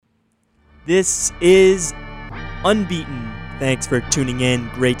This is Unbeaten. Thanks for tuning in.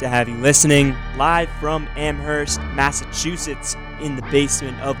 Great to have you listening. Live from Amherst, Massachusetts, in the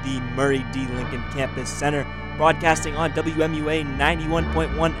basement of the Murray D. Lincoln Campus Center, broadcasting on WMUA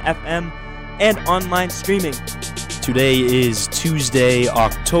 91.1 FM and online streaming. Today is Tuesday,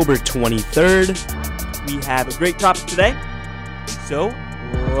 October 23rd. We have a great topic today, so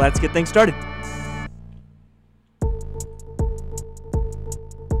let's get things started.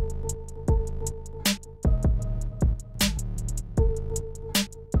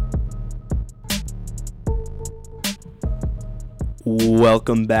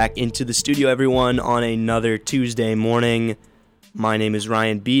 Welcome back into the studio, everyone, on another Tuesday morning. My name is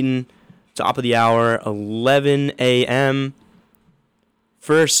Ryan Beaton. Top of the hour, 11 a.m.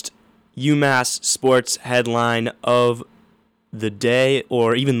 First UMass sports headline of the day,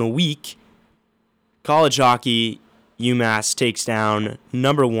 or even the week. College hockey, UMass takes down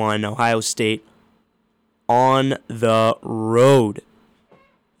number 1 Ohio State on the road.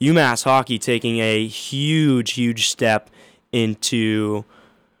 UMass hockey taking a huge step into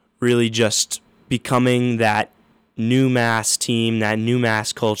really just becoming that new Mass team, that new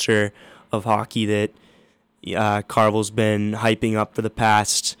Mass culture of hockey that Carvel's been hyping up for the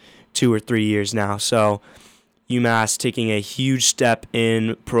past 2 or 3 years now. So UMass taking a huge step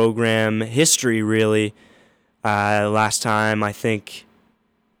in program history, really. Last time I think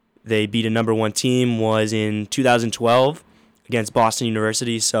they beat a number 1 team was in 2012 against Boston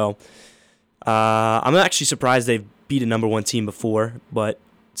University. So I'm actually surprised they've beat a number 1 team before, but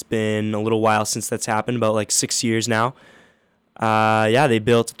it's been a little while since that's happened, about like 6 years now. They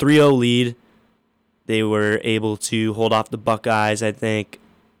built a 3-0 lead. They were able to hold off the Buckeyes, I think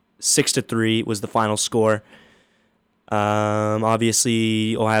 6-3 was the final score.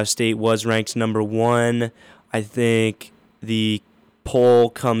 Obviously, Ohio State was ranked number 1. I think the poll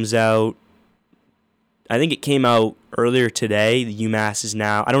comes out, I think it came out earlier today. The UMass is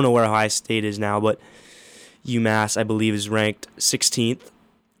now, I don't know where Ohio State is now, but UMass, I believe, is ranked 16th.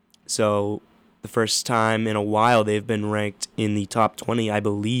 So the first time in a while they've been ranked in the top 20, I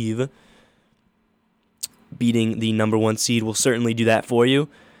believe. Beating the number 1 seed will certainly do that for you.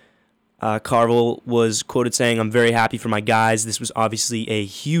 Carvel was quoted saying, "I'm very happy for my guys. This was obviously a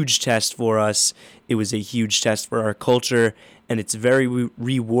huge test for us. It was a huge test for our culture, and it's very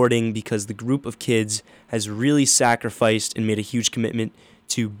rewarding because the group of kids has really sacrificed and made a huge commitment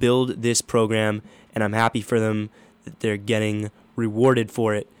to build this program, and I'm happy for them that they're getting rewarded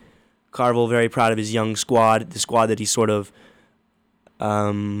for it." Carvel very proud of his young squad, the squad that he sort of,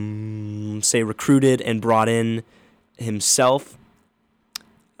 recruited and brought in himself.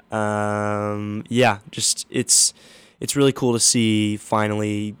 It's really cool to see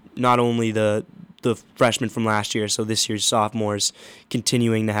finally not only the freshmen from last year, so this year's sophomores,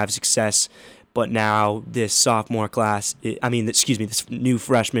 continuing to have success, but now this sophomore class, this new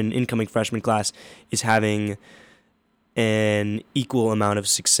incoming freshman class is having an equal amount of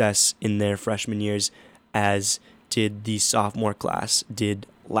success in their freshman years as did the sophomore class did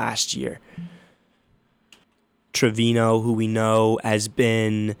last year. Trevino, who we know has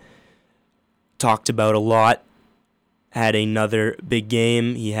been talked about a lot, had another big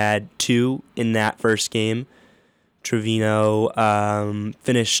game. He had 2 in that first game. Trevino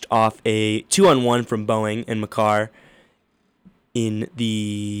finished off a 2-on-1 from Boeing and McCarr in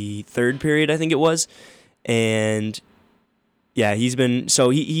the third period, I think it was. And yeah, he's been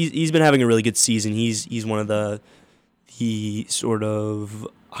having a really good season. He's one of the sort of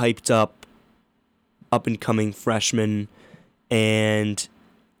hyped up and coming freshmen, and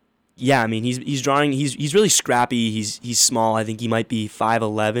yeah, I mean he's really scrappy. He's small. I think he might be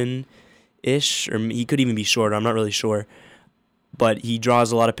 5'11" ish, or he could even be shorter. I'm not really sure, but he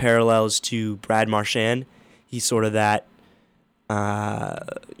draws a lot of parallels to Brad Marchand. He's sort of that,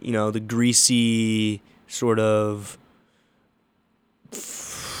 the greasy sort of,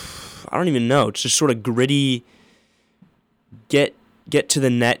 I don't even know. It's just sort of gritty, get to the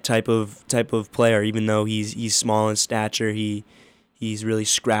net type of player. Even though he's small in stature, he's really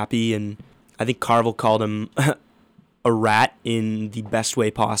scrappy, and I think Carvel called him a rat in the best way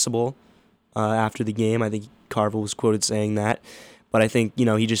possible after the game. I think Carvel was quoted saying that, but I think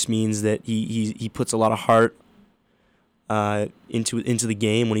he just means that he puts a lot of heart into the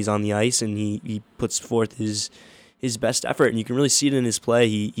game when he's on the ice, and he puts forth his best effort, and you can really see it in his play.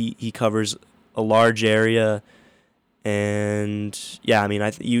 He covers a large area, and yeah, I mean,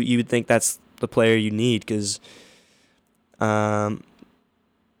 you would think that's the player you need, because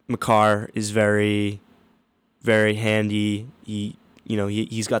McCarr is very, very handy.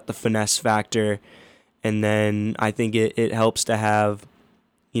 He's got the finesse factor, and then I think it helps to have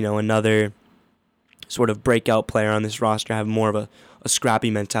another sort of breakout player on this roster, have more of a scrappy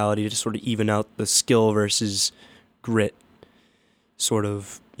mentality to sort of even out the skill versus grit. Sort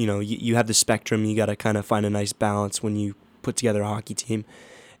of, you have the spectrum. You got to kind of find a nice balance when you put together a hockey team.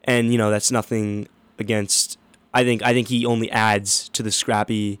 And, that's nothing against... I think he only adds to the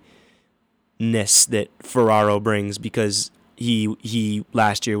scrappiness that Ferraro brings, because he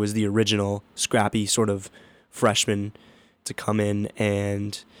last year was the original scrappy sort of freshman to come in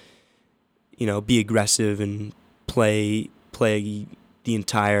and be aggressive and play the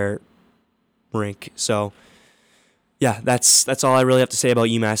entire rink. So yeah, that's all I really have to say about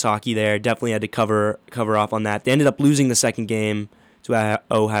UMass hockey there. Definitely had to cover off on that. They ended up losing the second game to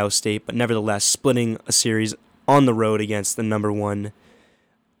Ohio State, but nevertheless splitting a series on the road against the number one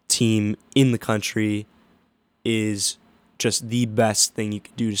team in the country is just the best thing you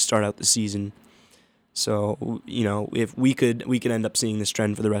could do to start out the season. So, if we could end up seeing this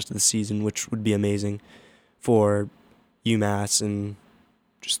trend for the rest of the season, which would be amazing for UMass and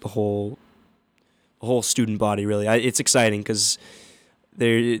just the whole student body, really. It's exciting because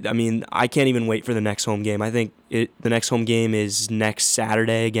I can't even wait for the next home game. I think the next home game is next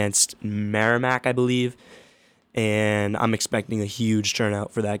Saturday against Merrimack, I believe. And I'm expecting a huge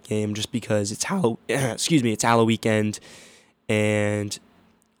turnout for that game just because it's it's Halloween weekend, and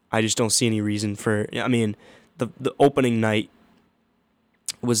I just don't see any reason for... the opening night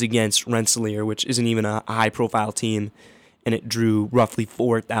was against Rensselaer, which isn't even a high-profile team, and it drew roughly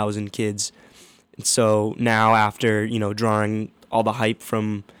 4,000 kids. And so now after, drawing all the hype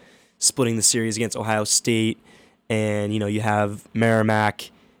from splitting the series against Ohio State, and, you have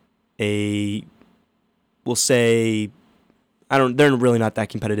Merrimack, we'll say... they're really not that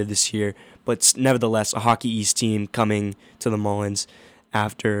competitive this year, but nevertheless, a Hockey East team coming to the Mullins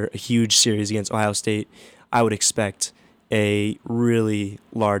after a huge series against Ohio State. I would expect a really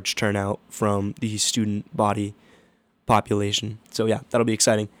large turnout from the student body population. So yeah, that'll be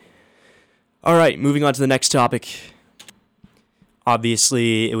exciting. All right, moving on to the next topic.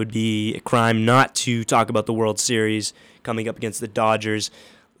 Obviously, it would be a crime not to talk about the World Series coming up against the Dodgers.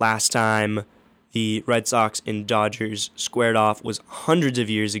 Last time the Red Sox and Dodgers squared off was hundreds of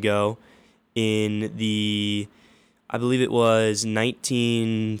years ago in the... I believe it was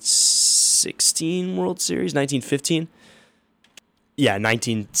 1916 World Series, 1915. Yeah,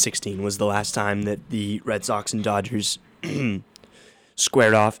 1916 was the last time that the Red Sox and Dodgers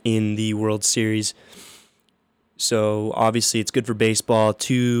squared off in the World Series. So obviously it's good for baseball.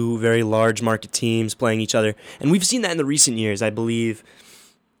 Two very large market teams playing each other. And we've seen that in the recent years, I believe,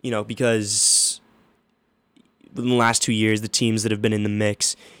 because in the last 2 years, the teams that have been in the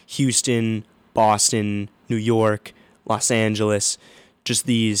mix, Houston, Boston, New York, Los Angeles, just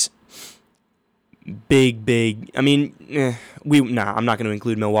these big. I'm not going to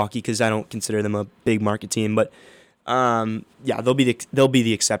include Milwaukee because I don't consider them a big market team, but they'll be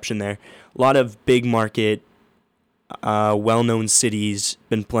the exception there. A lot of big market, well-known cities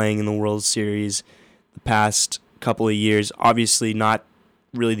been playing in the World Series the past couple of years. Obviously, not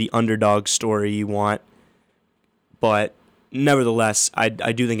really the underdog story you want, but nevertheless, I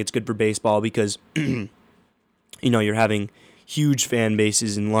do think it's good for baseball because you're having huge fan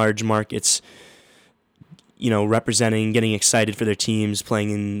bases in large markets, representing, getting excited for their teams,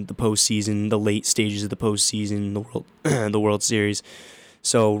 playing in the postseason, the late stages of the postseason, the World Series.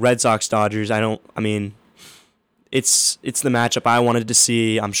 So Red Sox Dodgers, it's the matchup I wanted to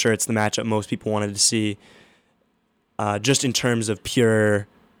see. I'm sure it's the matchup most people wanted to see. Just in terms of pure,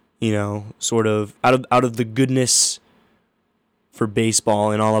 sort of out of the goodness for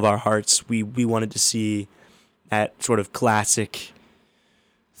baseball in all of our hearts, we wanted to see that sort of classic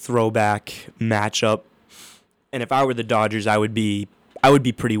throwback matchup. And if I were the Dodgers, I would be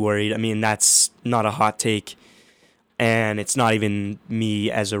pretty worried. That's not a hot take, and it's not even me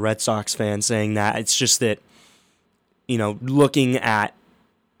as a Red Sox fan saying that. It's just that, looking at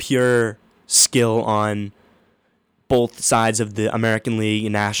pure skill on both sides of the American League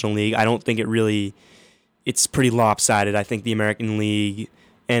and National League, I don't think it's pretty lopsided. I think the American League,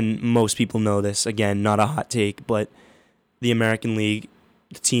 and most people know this, again, not a hot take, but the American League,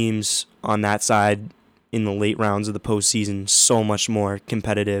 the teams on that side in the late rounds of the postseason, so much more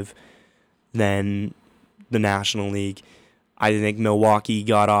competitive than the National League. I think Milwaukee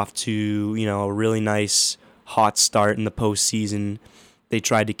got off to, a really nice hot start in the postseason. They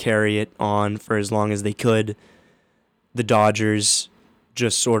tried to carry it on for as long as they could. The Dodgers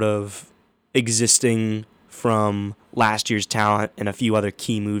just sort of existing from last year's talent and a few other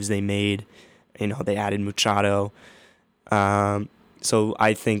key moves they made. They added Machado. So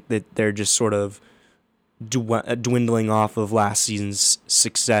I think that they're just sort of dwindling off of last season's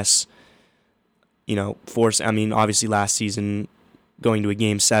success. Obviously last season going to a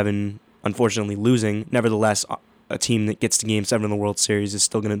Game 7, unfortunately losing. Nevertheless, a team that gets to Game 7 in the World Series is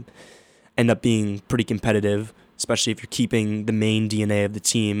still going to end up being pretty competitive, especially if you're keeping the main DNA of the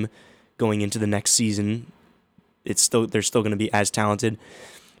team going into the next season. They're still going to be as talented.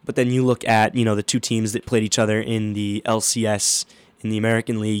 But then you look at, the two teams that played each other in the LCS, in the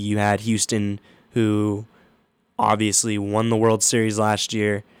American League. You had Houston, who obviously won the World Series last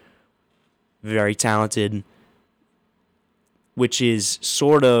year. Very talented, which is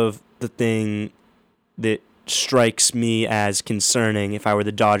sort of the thing that strikes me as concerning if I were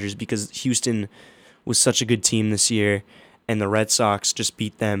the Dodgers, because Houston was such a good team this year, and the Red Sox just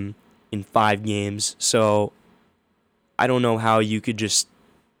beat them in 5 games. So I don't know how you could just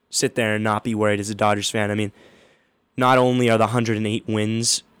sit there and not be worried as a Dodgers fan. I mean, not only are the 108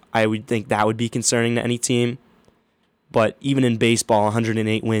 wins, I would think that would be concerning to any team, but even in baseball,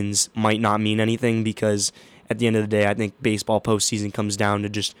 108 wins might not mean anything, because at the end of the day, I think baseball postseason comes down to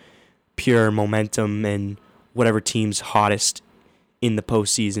just pure momentum and whatever team's hottest in the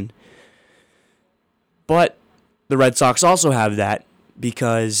postseason. But the Red Sox also have that,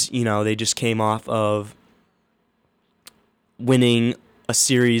 because, they just came off of winning a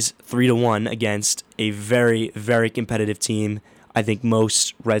series 3-1 against a very, very competitive team. I think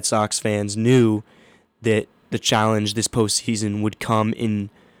most Red Sox fans knew that the challenge this postseason would come in,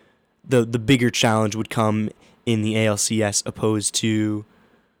 the bigger challenge would come in the ALCS opposed to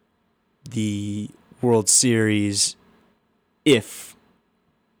the World Series, if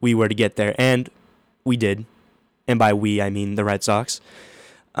we were to get there, and we did, and by we I mean the Red Sox.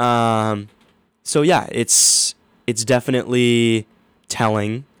 So yeah, it's definitely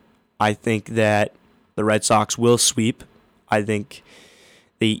telling. I think that the Red Sox will sweep. I think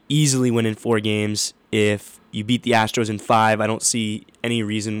they easily win in 4 games. If you beat the Astros in 5, I don't see any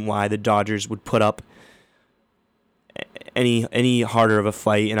reason why the Dodgers would put up any harder of a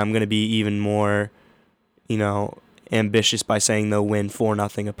fight, and I'm going to be even more, ambitious by saying they'll win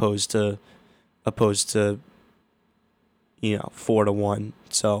 4-0 opposed to 4-1.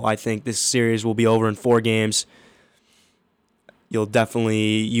 So I think this series will be over in 4 games. Maybe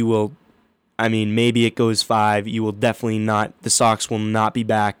it goes 5. You will definitely not, the Sox will not be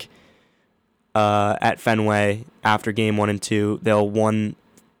back at Fenway after game 1 and 2. They'll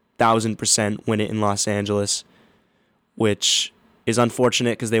 1,000% win it in Los Angeles, which is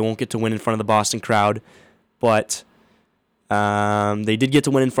unfortunate because they won't get to win in front of the Boston crowd. But they did get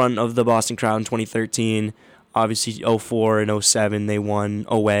to win in front of the Boston crowd in 2013. Obviously, 2004 and 2007, they won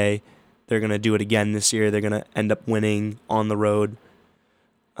away. They're going to do it again this year. They're going to end up winning on the road.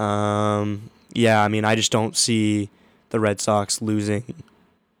 I just don't see the Red Sox losing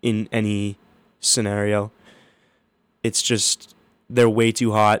in any scenario. It's just, they're way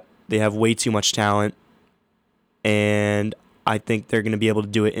too hot. They have way too much talent. And I think they're going to be able to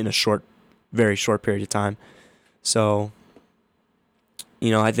do it in a very short period of time. So,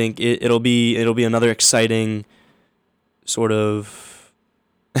 I think it'll be another exciting sort of,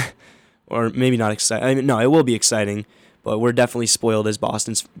 or maybe not exciting. No, it will be exciting, but we're definitely spoiled as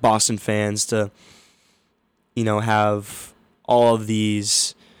Boston fans to, have all of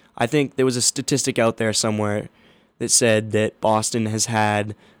these. I think there was a statistic out there somewhere that said that Boston has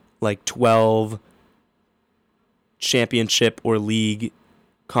had like 12 championship or league,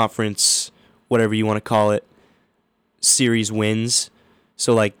 conference, whatever you want to call it, series wins.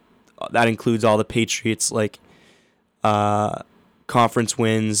 So like that includes all the Patriots conference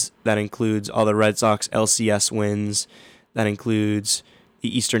wins. That includes all the Red Sox LCS wins. That includes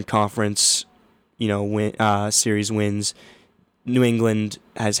the Eastern Conference, series wins. New England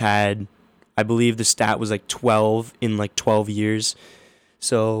has had, I believe the stat was like 12 in like 12 years.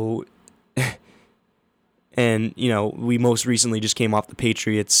 So, and, we most recently just came off the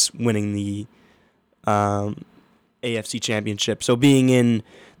Patriots winning the AFC Championship. So being in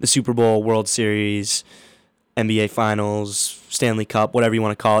the Super Bowl, World Series, NBA Finals, Stanley Cup, whatever you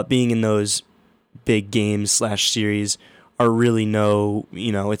want to call it, being in those big games / series are really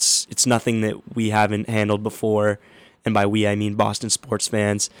it's nothing that we haven't handled before. And by we, I mean Boston sports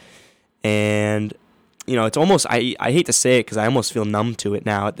fans. And, it's almost, I hate to say it because I almost feel numb to it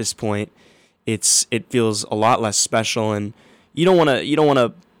now at this point. It feels a lot less special, and you don't want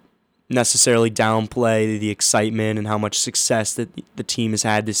to necessarily downplay the excitement and how much success that the team has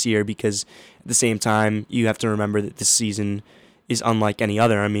had this year, because at the same time, you have to remember that this season is unlike any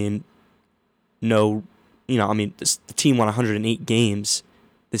other. I mean, the team won 108 games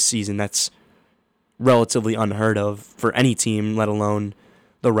this season. That's relatively unheard of for any team, let alone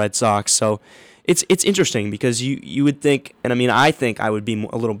the Red Sox. So it's interesting because you would think, and I mean, I think I would be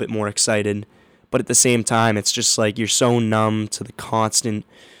a little bit more excited, but at the same time, it's just like you're so numb to the constant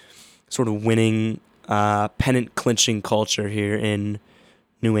sort of winning, pennant clinching culture here in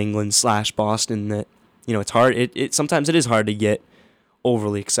New England / Boston that, it's hard. It sometimes it is hard to get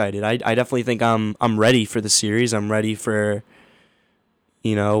overly excited. I definitely think I'm ready for the series. I'm ready for,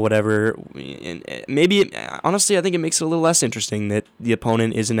 whatever. And maybe, honestly, I think it makes it a little less interesting that the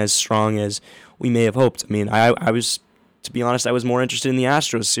opponent isn't as strong as we may have hoped. I mean, I was, to be honest, I was more interested in the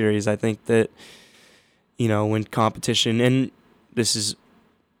Astros series. I think that, when competition, and this is,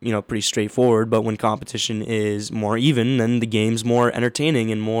 pretty straightforward, but when competition is more even, then the game's more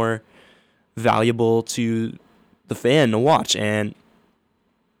entertaining and more valuable to the fan to watch. And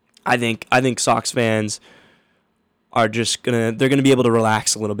I think Sox fans are they're gonna be able to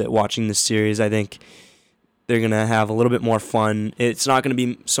relax a little bit watching this series. I think they're gonna have a little bit more fun. It's not gonna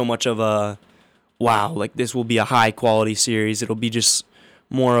be so much of a wow, like this will be a high quality series. It'll be just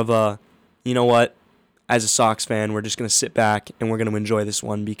more of a, you know what, as a Sox fan, we're just gonna sit back and we're gonna enjoy this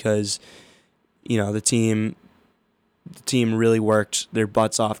one because, the team really worked their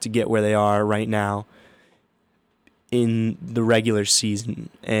butts off to get where they are right now in the regular season.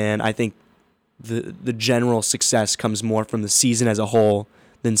 And I think the general success comes more from the season as a whole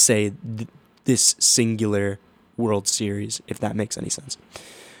than, say, this singular World Series, if that makes any sense.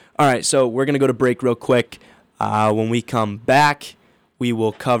 All right, so we're going to go to break real quick. When we come back, we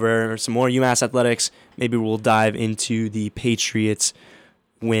will cover some more UMass athletics. Maybe we'll dive into the Patriots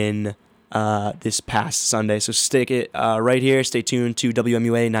win this past Sunday. So stick it right here. Stay tuned to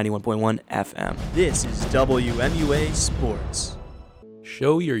WMUA 91.1 FM. This is WMUA Sports.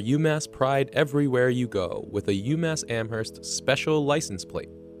 Show your UMass pride everywhere you go with a UMass Amherst special license plate.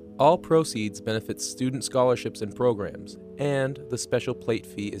 All proceeds benefit student scholarships and programs, and the special plate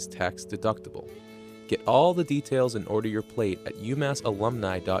fee is tax deductible. Get all the details and order your plate at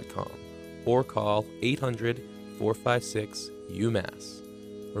umassalumni.com or call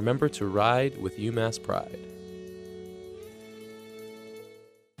 800-456-UMass. Remember to ride with UMass Pride.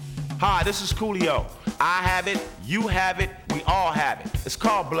 Hi, this is Coolio. I have it, you have it, we all have it. It's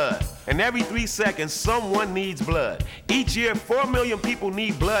called blood. And every 3 seconds, someone needs blood. Each year, 4 million people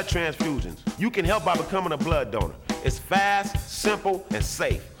need blood transfusions. You can help by becoming a blood donor. It's fast, simple, and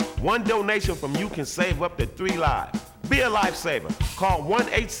safe. One donation from you can save up to 3 lives. Be a lifesaver. Call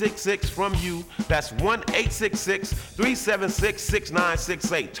 1-866-FROM-YOU. That's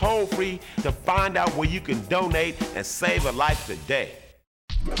 1-866-376-6968. Toll free to find out where you can donate and save a life today.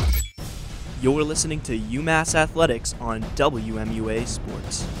 You're listening to UMass Athletics on WMUA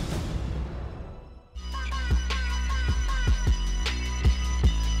Sports.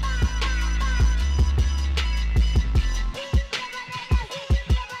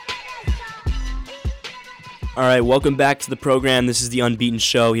 All right, welcome back to the program. This is the Unbeaten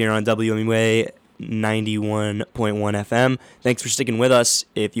Show here on WMUA 91.1 FM. Thanks for sticking with us.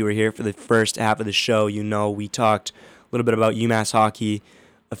 If you were here for the first half of the show, we talked a little bit about UMass hockey,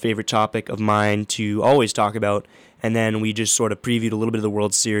 a favorite topic of mine to always talk about, and then we just sort of previewed a little bit of the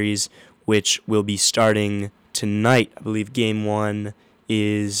World Series, which will be starting tonight. I believe Game 1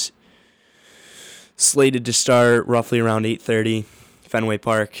 is slated to start roughly around 8:30, Fenway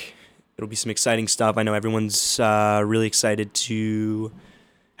Park. It'll be some exciting stuff. I know everyone's really excited to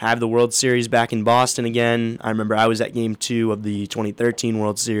have the World Series back in Boston again. I remember I was at Game 2 of the 2013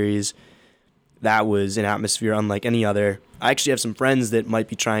 World Series. That was an atmosphere unlike any other. I actually have some friends that might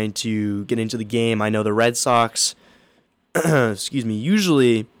be trying to get into the game. I know the Red Sox,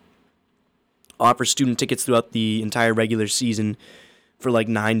 usually offer student tickets throughout the entire regular season for like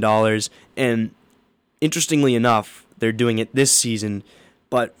 $9. And interestingly enough, they're doing it this season.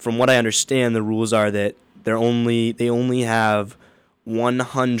 But from what I understand, the rules are that they only have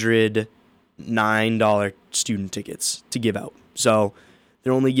 $109 student tickets to give out. So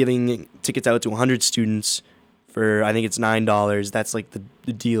they're only giving tickets out to 100 students for, I think it's $9. That's like the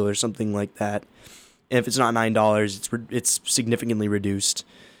deal or something like that. And if it's not $9, it's significantly reduced.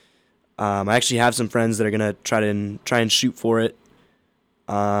 I actually have some friends that are gonna try and shoot for it.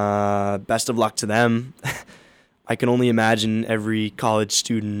 Best of luck to them. I can only imagine every college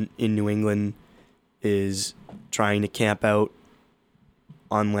student in New England is trying to camp out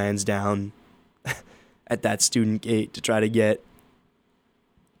on Lansdowne at that student gate to try to get,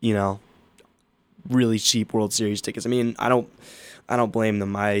 really cheap World Series tickets. I mean, I don't blame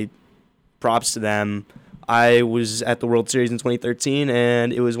them. Props to them. I was at the World Series in 2013,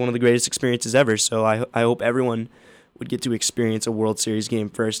 and it was one of the greatest experiences ever. So I hope everyone would get to experience a World Series game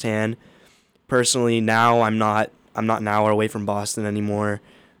firsthand. Personally, now I'm not an hour away from Boston anymore.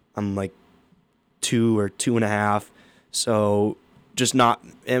 I'm like 2 or 2.5. So just not,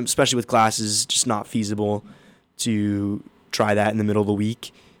 especially with classes, just not feasible to try that in the middle of the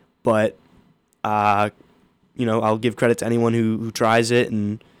week. But, I'll give credit to anyone who tries it,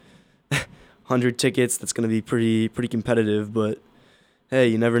 and 100 tickets, that's going to be pretty competitive. But, hey,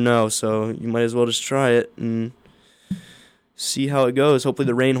 you never know, so you might as well just try it and see how it goes. Hopefully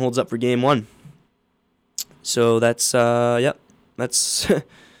the rain holds up for game 1. So that's enough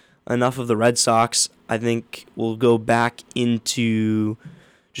of the Red Sox. I think we'll go back into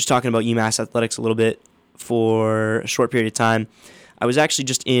just talking about UMass athletics a little bit for a short period of time. I was actually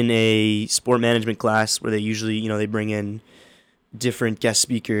just in a sport management class where they usually, they bring in different guest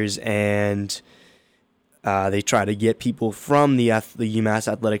speakers, and they try to get people from the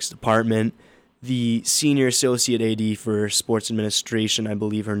UMass athletics department. The senior associate AD for sports administration, I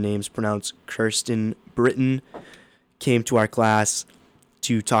believe her name's pronounced Kirsten Britton, came to our class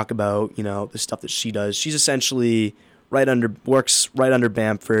to talk about, the stuff that she does. She's essentially works right under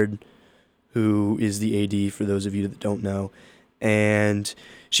Bamford, who is the AD for those of you that don't know. And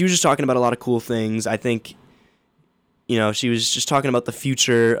she was just talking about a lot of cool things. I think, she was just talking about the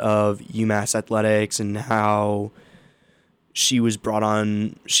future of UMass athletics and how she was brought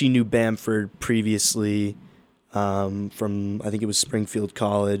on. She knew Bamford previously from, I think it was Springfield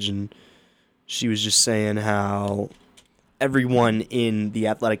College, and she was just saying how everyone in the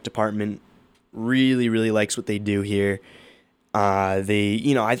athletic department really, really likes what they do here. I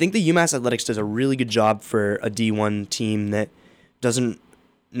think the UMass Athletics does a really good job for a D1 team that doesn't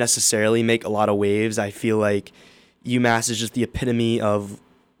necessarily make a lot of waves. I feel like UMass is just the epitome of,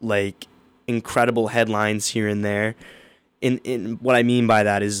 incredible headlines here and there. In what I mean by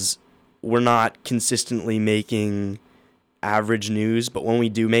that is we're not consistently making average news, but when we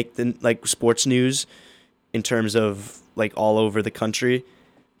do make the sports news in terms of all over the country,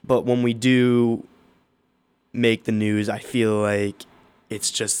 but when we do make the news, I feel like it's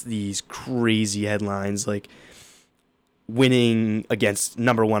just these crazy headlines, like winning against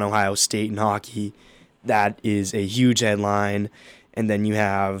number 1 Ohio State in hockey. That is a huge headline. And then you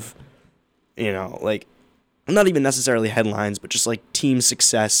have, not even necessarily headlines, but just team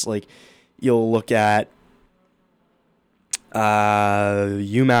success. You'll look at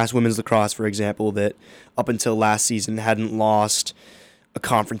UMass women's lacrosse, for example, that up until last season hadn't lost a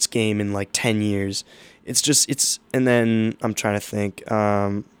conference game in 10 years. And then I'm trying to think.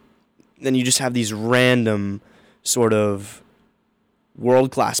 Then you just have these random sort of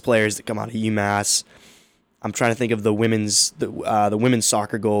world-class players that come out of UMass. I'm trying to think of the women's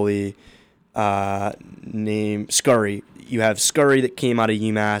soccer goalie named Scurry. You have Scurry that came out of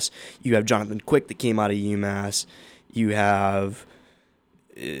UMass. You have Jonathan Quick that came out of UMass. You have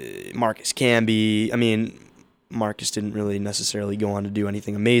Marcus Camby. I mean, Marcus didn't really necessarily go on to do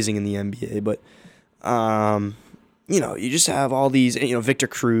anything amazing in the NBA, but you just have all these, Victor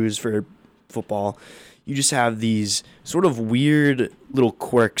Cruz for football. You just have these sort of weird little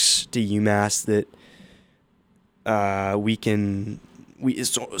quirks to UMass that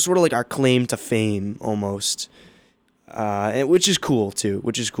it's sort of like our claim to fame almost, which is cool too.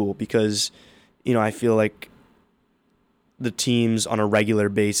 Which is cool because, I feel like the teams on a regular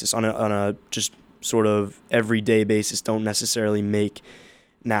basis, on a just sort of everyday basis, don't necessarily make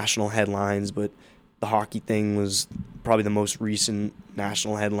national headlines, but the hockey thing was probably the most recent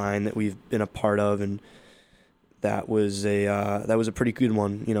national headline that we've been a part of, and that was a pretty good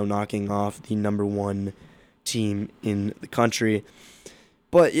one, knocking off the number 1 team in the country.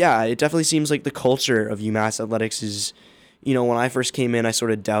 But yeah, it definitely seems like the culture of UMass athletics is, when I first came in, I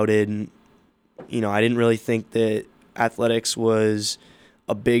sort of doubted, I didn't really think that athletics was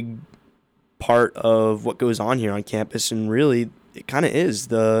a big part of what goes on here on campus, and really it kind of is.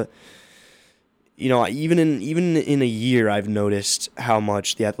 Even in a year, I've noticed how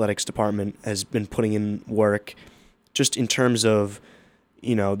much the athletics department has been putting in work, just in terms of,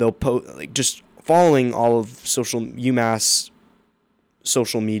 they'll just following all of UMass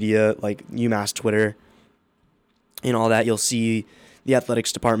social media, like UMass Twitter and all that. You'll see the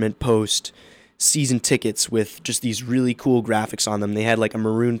athletics department post season tickets with just these really cool graphics on them. They had a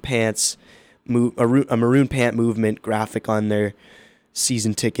maroon pant movement graphic on their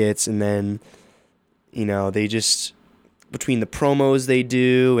season tickets, and then they just, between the promos they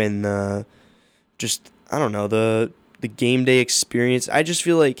do and the game day experience, I just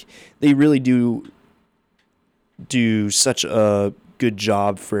feel like they really do such a good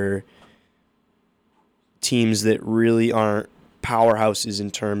job for teams that really aren't powerhouses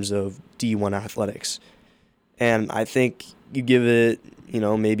in terms of D1 athletics. And I think you give it,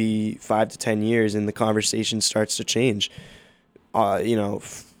 maybe 5 to 10 years and the conversation starts to change.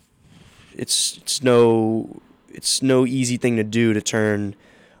 it's no easy thing to do to turn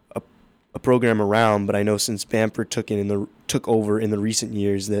a program around. But I know since Bamford took over in the recent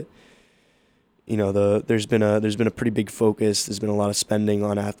years that there's been a pretty big focus. There's been a lot of spending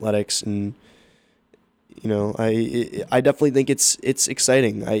on athletics, and I definitely think it's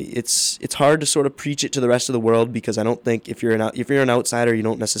exciting. It's hard to sort of preach it to the rest of the world, because I don't think if you're an outsider, you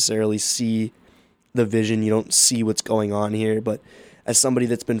don't necessarily see the vision. You don't see what's going on here. But as somebody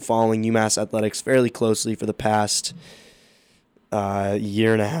that's been following UMass athletics fairly closely for the past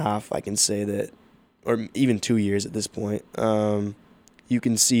year and a half, I can say that, or even 2 years at this point, you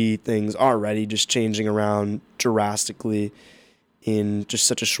can see things already just changing around drastically in just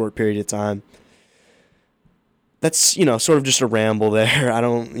such a short period of time. That's, sort of just a ramble there.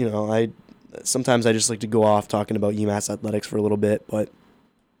 Sometimes I just like to go off talking about UMass athletics for a little bit, but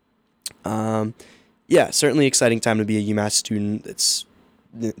certainly exciting time to be a UMass student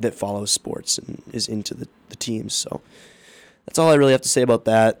that follows sports and is into the teams. So that's all I really have to say about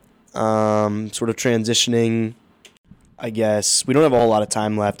that. Sort of transitioning, I guess. We don't have a whole lot of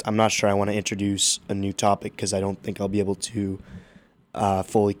time left. I'm not sure I want to introduce a new topic because I don't think I'll be able to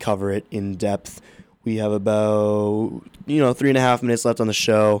fully cover it in depth. We have about 3.5 minutes left on the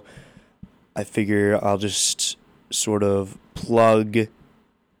show. I figure I'll just sort of plug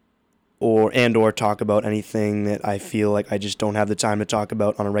or talk about anything that I feel like I just don't have the time to talk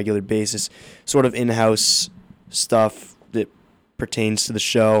about on a regular basis. Sort of in-house stuff that pertains to the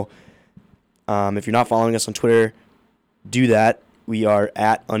show. If you're not following us on Twitter, do that. We are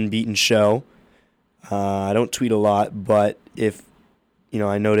at Unbeaten Show. I don't tweet a lot, but if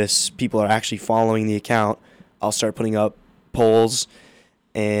I notice people are actually following the account, I'll start putting up polls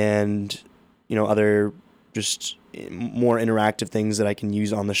and other just more interactive things that I can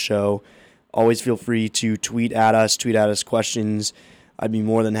use on the show. Always feel free to tweet at us questions. I'd be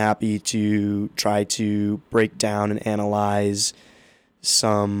more than happy to try to break down and analyze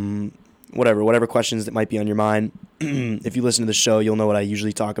some whatever questions that might be on your mind. If you listen to the show, you'll know what I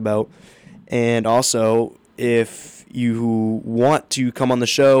usually talk about. And also, if you want to come on the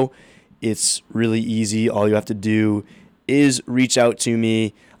show, it's really easy. All you have to do is reach out to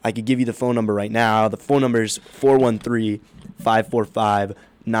me. I could give you the phone number right now. The phone number is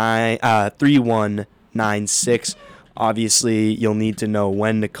 413-545-3196. Obviously, you'll need to know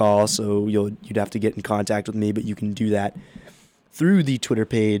when to call, so you'd have to get in contact with me, but you can do that through the Twitter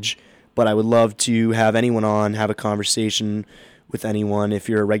page. But I would love to have anyone on, have a conversation with anyone. If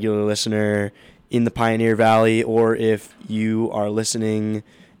you're a regular listener in the Pioneer Valley, or if you are listening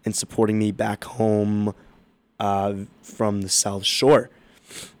and supporting me back home from the South Shore.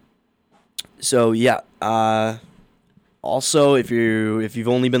 So yeah. Also, if you've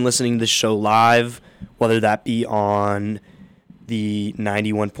only been listening to this show live, whether that be on the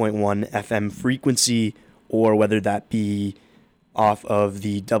 91.1 FM frequency or whether that be off of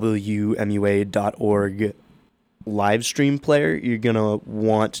the WMUA.org live stream player, you're going to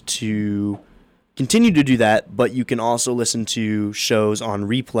want to continue to do that, but you can also listen to shows on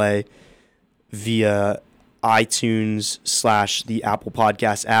replay via iTunes / the Apple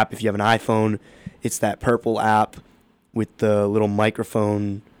Podcast app. If you have an iPhone, it's that purple app with the little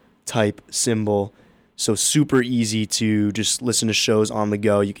microphone type symbol. So super easy to just listen to shows on the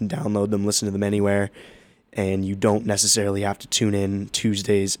go. You can download them, listen to them anywhere, and you don't necessarily have to tune in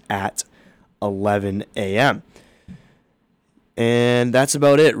Tuesdays at 11 a.m. And that's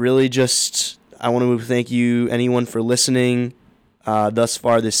about it. Really just, I want to thank you, anyone, for listening thus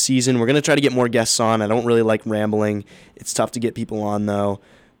far this season. We're going to try to get more guests on. I don't really like rambling. It's tough to get people on, though.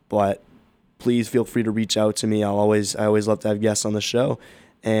 But please feel free to reach out to me. I always love to have guests on the show.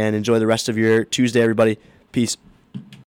 And enjoy the rest of your Tuesday, everybody. Peace.